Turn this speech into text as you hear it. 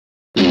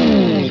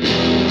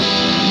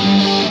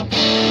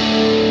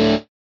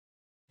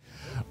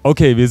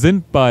Okay, wir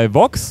sind bei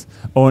Vox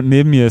und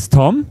neben mir ist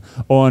Tom.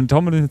 Und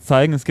Tom wird uns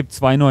zeigen, es gibt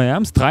 2 neue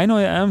Amps, 3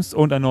 neue Amps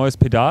und ein neues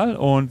Pedal.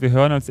 Und wir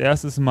hören als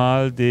erstes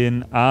mal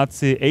den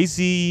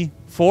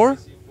AC4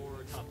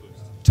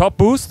 Top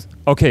Boost.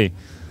 Okay,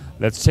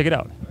 let's check it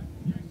out.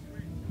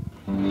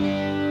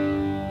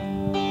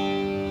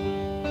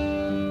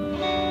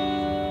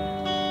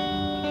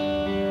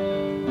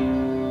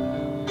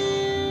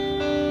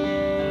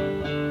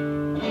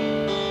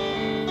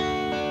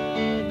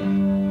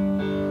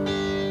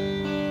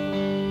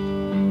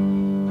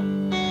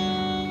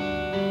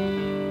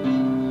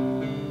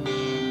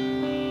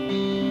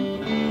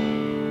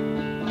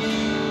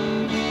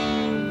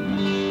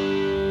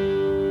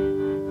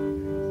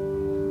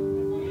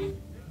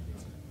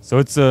 So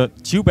it's a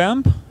tube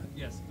amp?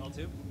 Yes,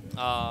 L-tube.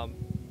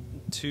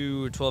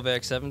 2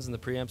 12AX7s in the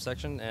preamp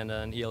section and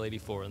an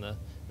EL84 in the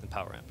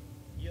power amp.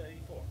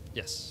 EL84?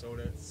 Yes. So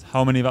that's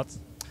how many watts?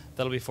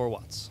 That'll be 4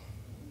 watts.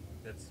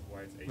 That's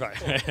why it's 84.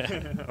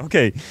 Right.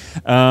 Okay.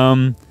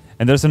 And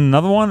there's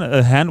another one,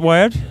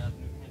 hand-wired? Yeah,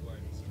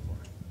 hand-wired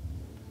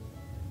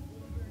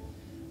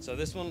EC4. So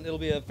this one, it'll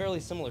be a fairly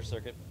similar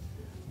circuit,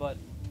 but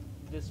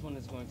this one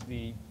is going to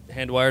be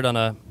hand-wired on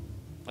a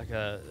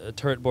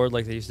turret board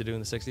like they used to do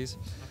in the 60s.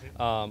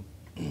 Okay.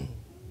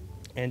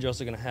 And you're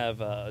also going to have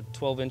a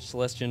 12-inch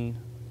Celestion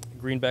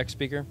greenback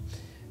speaker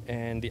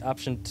and the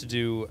option to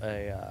do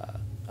a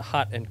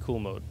hot and cool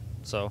mode.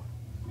 So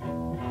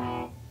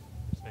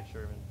just make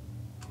sure.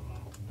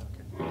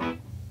 Okay.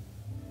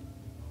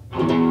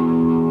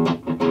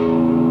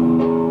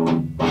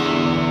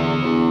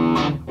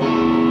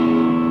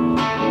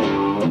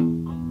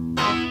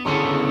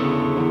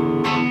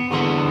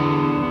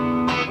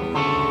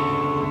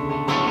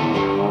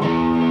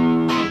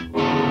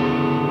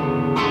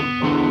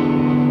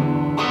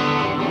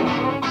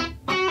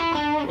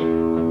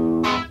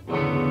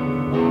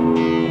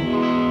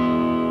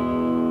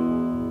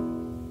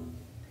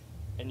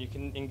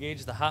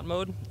 Engage the hot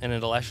mode, and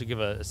it'll actually give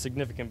a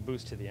significant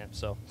boost to the amp.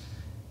 So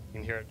you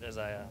can hear it as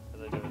I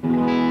do it.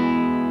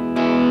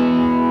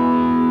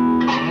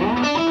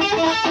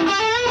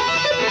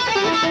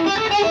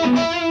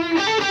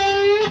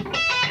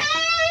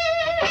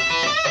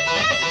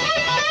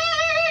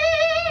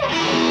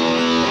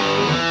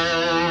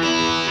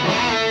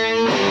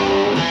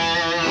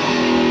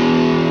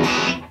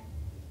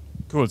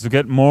 Cool, to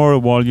get more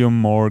volume,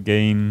 more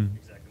gain.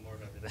 Exactly, more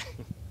of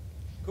everything.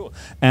 Cool.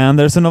 And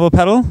there's another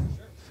pedal.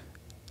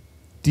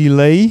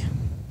 Delay,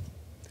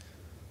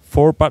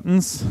 4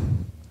 buttons.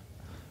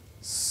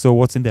 So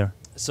what's in there?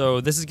 So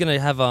this is going to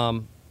have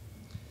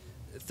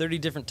 30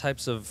 different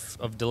types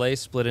of delay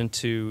split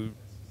into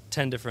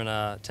 10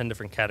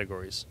 different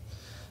categories.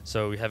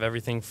 So we have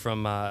everything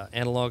from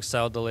analog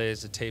style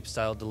delays to tape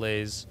style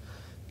delays,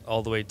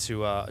 all the way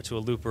to a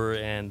looper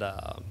and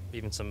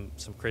even some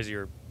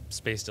crazier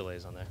space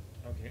delays on there.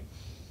 Okay.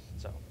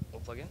 So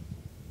we'll plug in.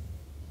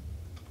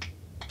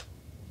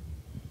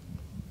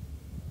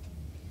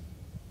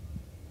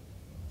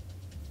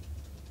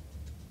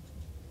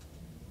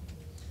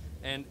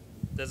 And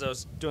as I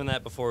was doing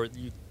that before,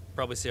 you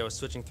probably see I was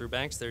switching through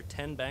banks. There are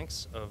 10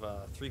 banks of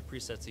 3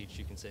 presets each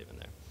you can save in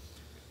there.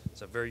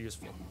 So very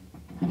useful.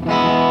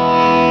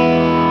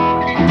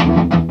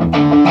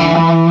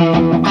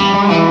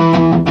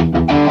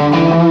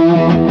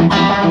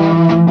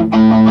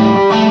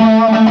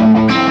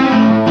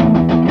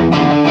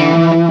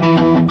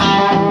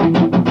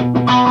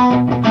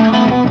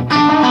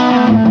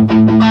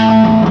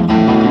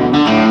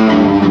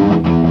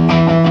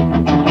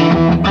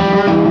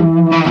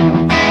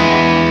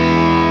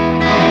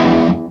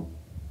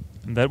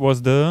 That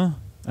was the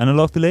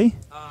analog delay?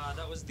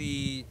 That was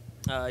the,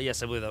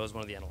 yes, I believe that was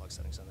one of the analog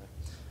settings on there.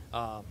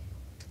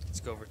 Let's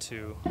go over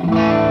to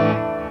another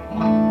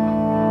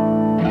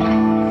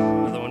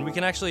one. We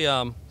can actually,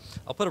 I'll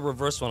put a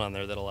reverse one on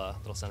there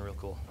that'll sound real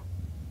cool.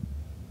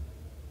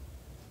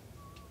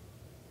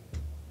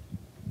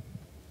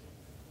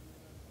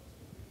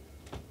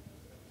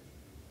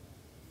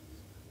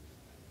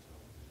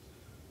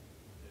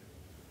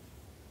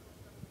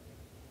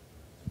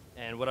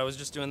 And what I was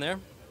just doing there,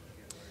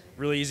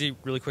 really easy,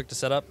 really quick to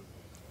set up.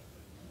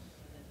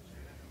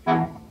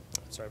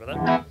 Sorry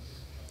about that.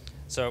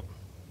 So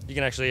you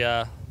can actually,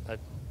 I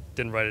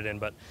didn't write it in,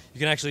 but you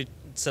can actually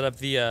set up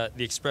the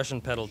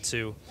expression pedal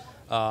to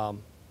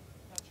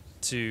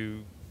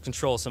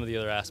control some of the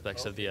other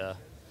aspects of the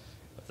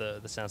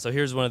sound. So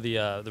here's one of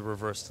the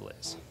reverse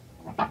delays.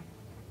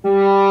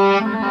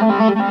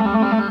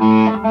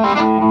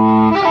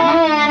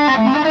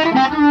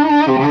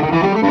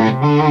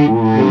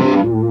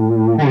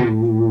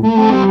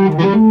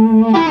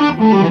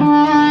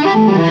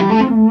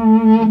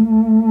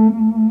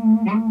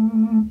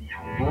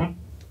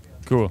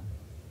 Cool.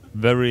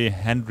 Very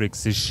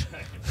Hendrix-ish.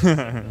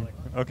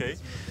 Okay.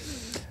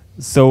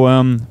 So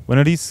when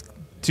are these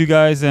 2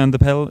 guys and the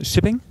pedal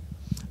shipping?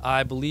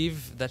 I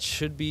believe that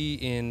should be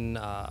in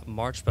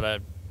March, but I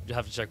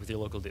have to check with your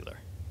local dealer.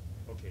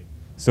 Okay.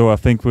 So I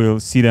think we'll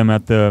see them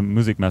at the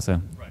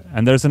Musikmesse. Right.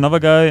 And there's another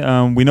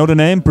guy, we know the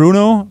name,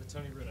 Bruno.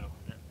 Tony Bruno.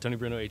 Tony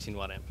Bruno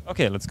 18-watt amp.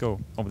 Okay, let's go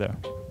over there.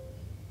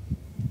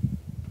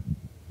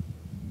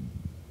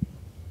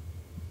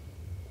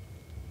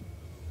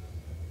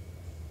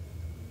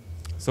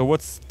 So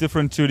what's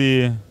different to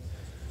the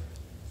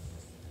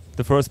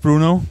first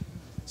Bruno?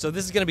 So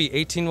this is going to be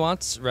 18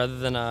 watts rather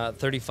than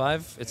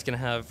 35. It's going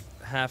to have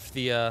half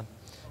the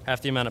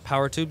amount of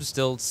power tubes,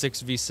 still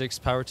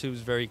 6v6 power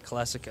tubes, very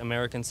classic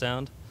American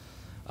sound.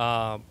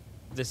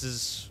 This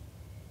is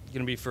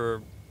going to be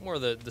for more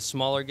of the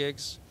smaller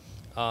gigs,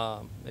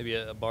 maybe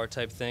a bar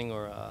type thing,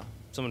 or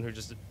someone who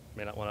just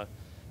may not want to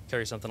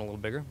carry something a little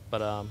bigger.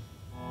 But I'll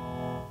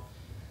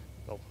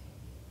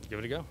give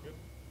it a go.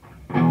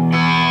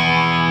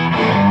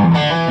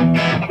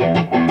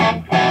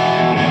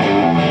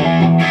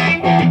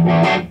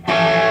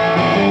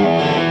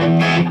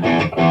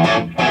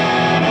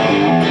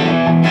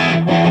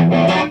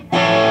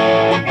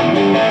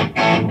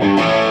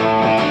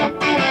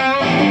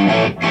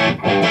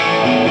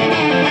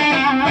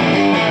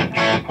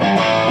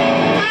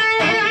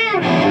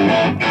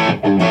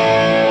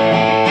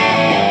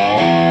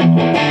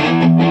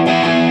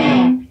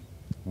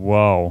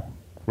 Wow,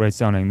 great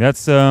sounding.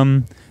 That's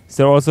is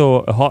there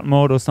also a hot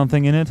mode or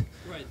something in it?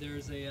 Right,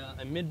 there's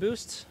a mid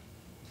boost,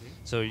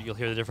 so you'll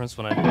hear the difference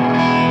when I.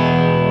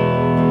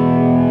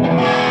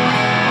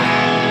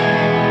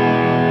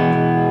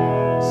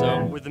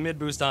 So with the mid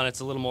boost on,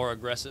 it's a little more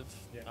aggressive,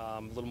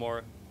 a little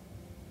more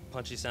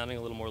punchy sounding,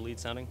 a little more lead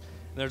sounding.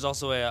 And there's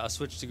also a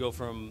switch to go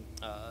from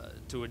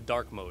to a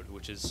dark mode,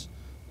 which is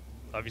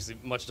obviously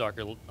much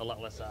darker, a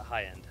lot less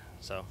high end.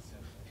 So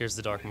here's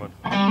the dark mode.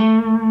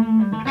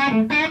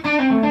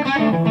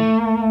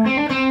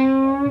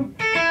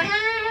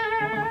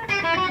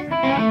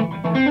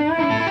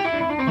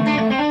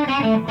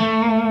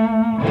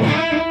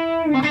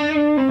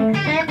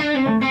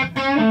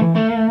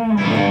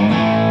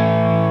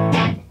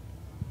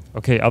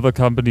 Okay, other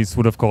companies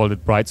would have called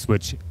it bright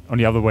switch on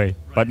the other way,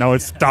 but now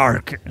it's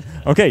dark.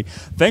 Okay,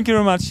 thank you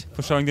very much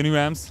for showing the new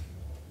amps.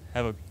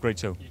 Have a great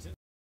show.